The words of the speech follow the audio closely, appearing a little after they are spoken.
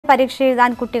പരീക്ഷ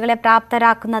എഴുതാൻ കുട്ടികളെ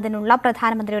പ്രാപ്തരാക്കുന്നതിനുള്ള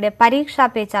പ്രധാനമന്ത്രിയുടെ പരീക്ഷ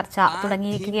പേ ചർച്ച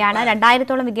തുടങ്ങിയിരിക്കുകയാണ്.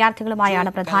 2000-ഓളം വിദ്യാർത്ഥികളുമായാണ്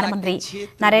പ്രധാനമന്ത്രി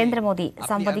നരേന്ദ്രമോദി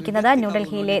സംവദിക്കുന്നത്.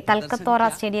 ന്യൂഡൽഹിയിലെ തൽക്കത്തോറ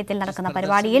സ്റ്റേഡിയത്തിൽ നടക്കുന്ന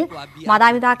പരിപാടിയിൽ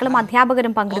മാതാപിതാക്കളും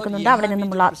അധ്യാപകരും പങ്കെടുക്കുന്നുണ്ട്. അവിടെ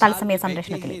നിന്നുമുള്ള തത്സമയ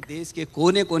സംപ്രേഷണത്തിൽ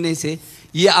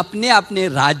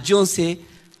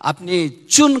अपने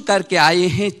चुन करके आए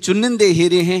हैं, चुनिंदे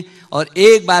हीरे हैं और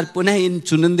एक बार पुनः इन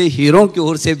चुनिंदे हीरों की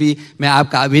ओर से भी मैं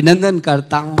आपका अभिनंदन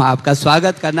करता हूं, आपका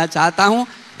स्वागत करना चाहता हूं।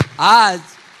 आज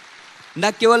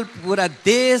न केवल पूरा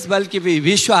देश बल्कि भी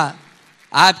विश्व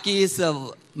आपकी इस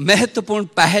महत्वपूर्ण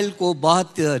पहल को बहुत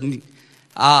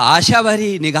आशा भरी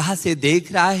निगाह से देख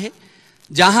रहा है,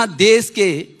 जहां देश के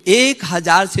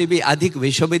 1000 से भी अधिक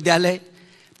विश्वविद्यालय,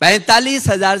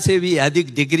 45,000 से भी अधिक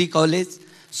डिग्री कॉलेज,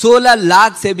 16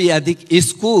 लाख से भी अधिक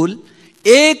स्कूल,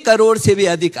 1 करोड़ से भी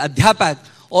अधिक अध्यापक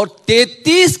और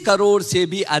 33 करोड़ से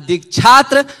भी अधिक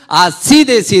छात्र आज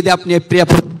सीधे सीधे अपने प्रिय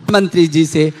प्रधानमंत्री जी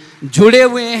से जुड़े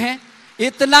हुए हैं।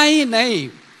 इतना ही नहीं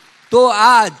तो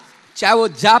आज चाहे वो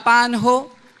जापान हो,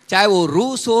 चाहे वो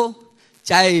रूस हो,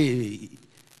 चाहे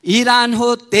ईरान हो,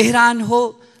 तेहरान हो,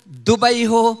 दुबई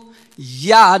हो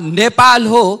या नेपाल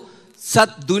हो,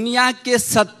 दुनिया के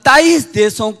 27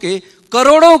 देशों के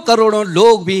करोड़ों करोड़ों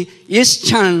लोग भी इस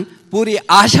क्षण पूरी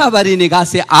आशा भरी निगाह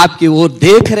से आपकी ओर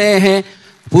देख रहे हैं।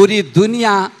 पूरी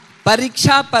दुनिया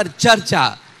परीक्षा पर चर्चा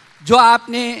जो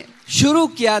आपने शुरू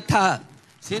किया था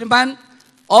श्रीमान,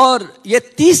 और ये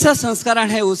 30वां संस्करण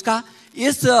है उसका,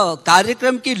 इस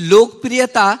कार्यक्रम की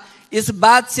लोकप्रियता इस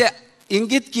बात से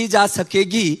इंगित की जा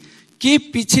सकेगी कि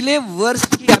पिछले वर्ष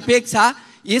की अपेक्षा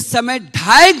इस समय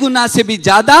 2.5 गुना से भी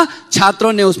ज्यादा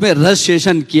छात्रों ने उसमें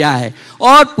रजिस्ट्रेशन किया है।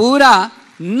 और पूरा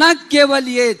न केवल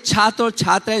ये छात्र और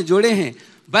छात्राएं जुड़े हैं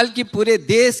बल्कि पूरे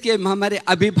देश के हमारे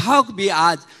अभिभावक भी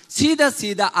आज सीधा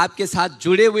सीधा आपके साथ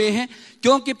जुड़े हुए हैं,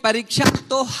 क्योंकि परीक्षा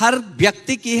तो हर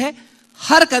व्यक्ति की है,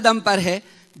 हर कदम पर है।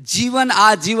 जीवन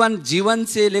आजीवन, जीवन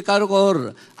से लेकर और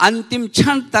अंतिम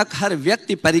क्षण तक हर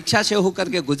व्यक्ति परीक्षा से होकर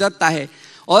के गुजरता है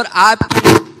और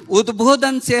आपके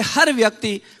उद्बोधन से हर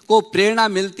व्यक्ति को प्रेरणा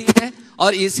मिलती है।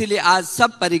 और इसीलिए आज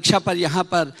सब परीक्षा पर यहाँ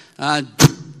पर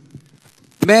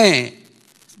मैं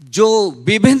जो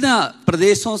विभिन्न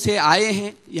प्रदेशों से आए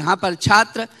हैं यहाँ पर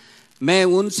छात्र, मैं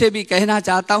उनसे भी कहना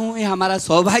चाहता हूँ, ये हमारा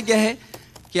सौभाग्य है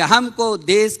कि हमको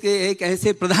देश के एक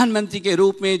ऐसे प्रधानमंत्री के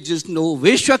रूप में जिसनो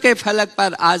विश्व के फलक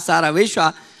पर आज सारा विश्व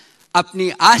अपनी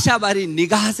आशा भरी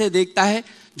निगाह से देखता है,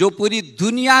 जो पूरी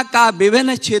दुनिया का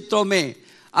विभिन्न क्षेत्रों में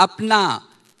अपना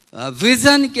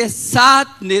विजन के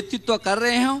साथ नेतृत्व कर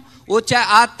रहे हैं। वो चाहे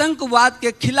आतंकवाद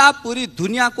के खिलाफ पूरी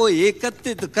दुनिया को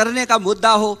एकत्रित करने का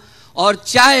मुद्दा हो और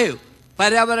चाहे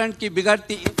पर्यावरण की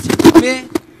बिगड़ती स्थिति में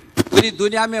पूरी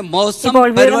दुनिया में मौसम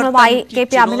परिवर्तन।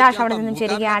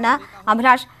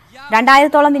 അഭിലാഷ്,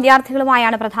 2000-ഓളം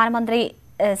വിദ്യാർത്ഥികളുമായാണ് പ്രധാനമന്ത്രി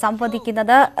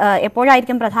സംവദിക്കുന്നത്.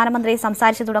 എപ്പോഴായിരിക്കും പ്രധാനമന്ത്രി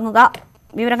സംസാരിച്ചു തുടങ്ങുക?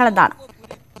 വിവരങ്ങൾ എന്താണ്?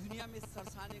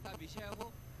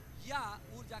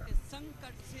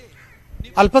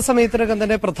 അല്പസമയത്തിനകം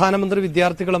തന്നെ പ്രധാനമന്ത്രി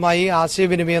വിദ്യാർത്ഥികളുമായി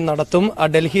ആശയവിനിമയം നടത്തും.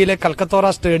 ഡൽഹിയിലെ കൽക്കത്തോറ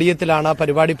സ്റ്റേഡിയത്തിലാണ്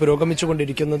പരിപാടി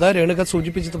പുരോഗമിച്ചുകൊണ്ടിരിക്കുന്നത്. രേണുക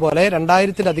സൂചിപ്പിച്ചതുപോലെ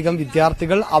 2000-ലധികം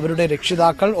വിദ്യാർത്ഥികൾ, അവരുടെ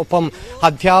രക്ഷിതാക്കൾ, ഒപ്പം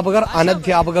അധ്യാപകർ,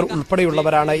 അനധ്യാപകർ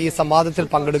ഉൾപ്പെടെയുള്ളവരാണ് ഈ സംവാദത്തിൽ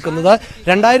പങ്കെടുക്കുന്നത്.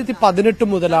 2018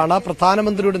 മുതലാണ്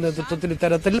പ്രധാനമന്ത്രിയുടെ നേതൃത്വത്തിൽ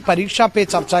ഇത്തരത്തിൽ പരീക്ഷാ പേ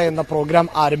ചർച്ച എന്ന പ്രോഗ്രാം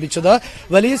ആരംഭിച്ചത്.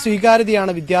 വലിയ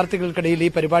സ്വീകാര്യതയാണ് വിദ്യാർത്ഥികൾക്കിടയിൽ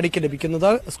ഈ പരിപാടിക്ക് ലഭിക്കുന്നത്.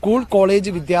 സ്കൂൾ കോളേജ്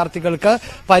വിദ്യാർത്ഥികൾക്ക്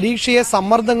പരീക്ഷയെ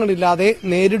സമ്മർദ്ദങ്ങളില്ലാതെ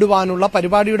നേരിടുവാനുള്ള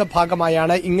പരിപാടിയുടെ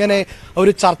ഭാഗമായാണ് ഇങ്ങനെ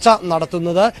ഒരു ചർച്ച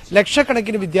നടത്തുന്നത്.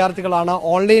 ലക്ഷക്കണക്കിന് വിദ്യാർത്ഥികളാണ്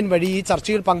ഓൺലൈൻ വഴി ഈ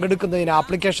ചർച്ചയിൽ പങ്കെടുക്കുന്നതിന്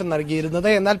ആപ്ലിക്കേഷൻ നൽകിയിരുന്നത്.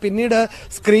 എന്നാൽ പിന്നീട്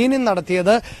സ്ക്രീനിംഗ്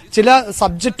നടത്തിയത് ചില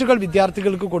സബ്ജക്റ്റുകൾ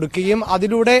വിദ്യാർത്ഥികൾക്ക് കൊടുക്കുകയും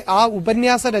അതിലൂടെ ആ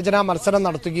ഉപന്യാസ രചനാ മത്സരം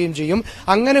നടത്തുകയും ചെയ്യും.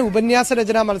 അങ്ങനെ ഉപന്യാസ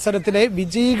രചനാ മത്സരത്തിലെ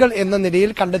വിജയികൾ എന്ന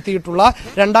നിലയിൽ കണ്ടെത്തിയിട്ടുള്ള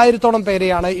 2000-ഓളം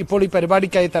പേരെയാണ് ഇപ്പോൾ ഈ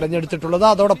പരിപാടിക്കായി തെരഞ്ഞെടുത്തിട്ടുള്ളത്.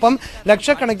 അതോടൊപ്പം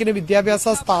ലക്ഷക്കണക്കിന് വിദ്യാഭ്യാസ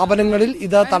സ്ഥാപനങ്ങളിൽ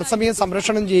ഇത് തത്സമയം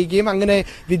സംപ്രേഷണം ചെയ്യുകയും അങ്ങനെ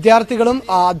വിദ്യാർത്ഥികളും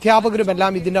അധ്യാപകരുമെല്ലാം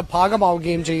ഇതിന്റെ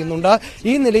ഭാഗമാവുകയും ചെയ്യുന്നുണ്ട്.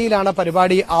 ഈ നിലയിലാണ്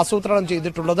പരിപാടി ആസൂത്രണം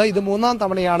ചെയ്തിട്ടുള്ളത്. ഇത് 3ാം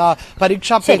തവണയാണ്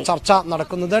പരീക്ഷാ പേ ചർച്ച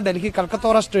നടക്കുന്നത്. ഡൽഹി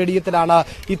കൽക്കത്തോറ സ്റ്റേഡിയത്തിലാണ്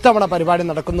ഇത്തവണ പരിപാടി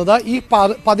നടക്കുന്നത്. ഈ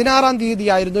 16-ാം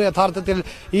തീയതിയായിരുന്നു യഥാർത്ഥത്തിൽ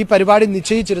ഈ പരിപാടി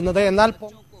നിശ്ചയിച്ചിരുന്നത്. എന്നാൽ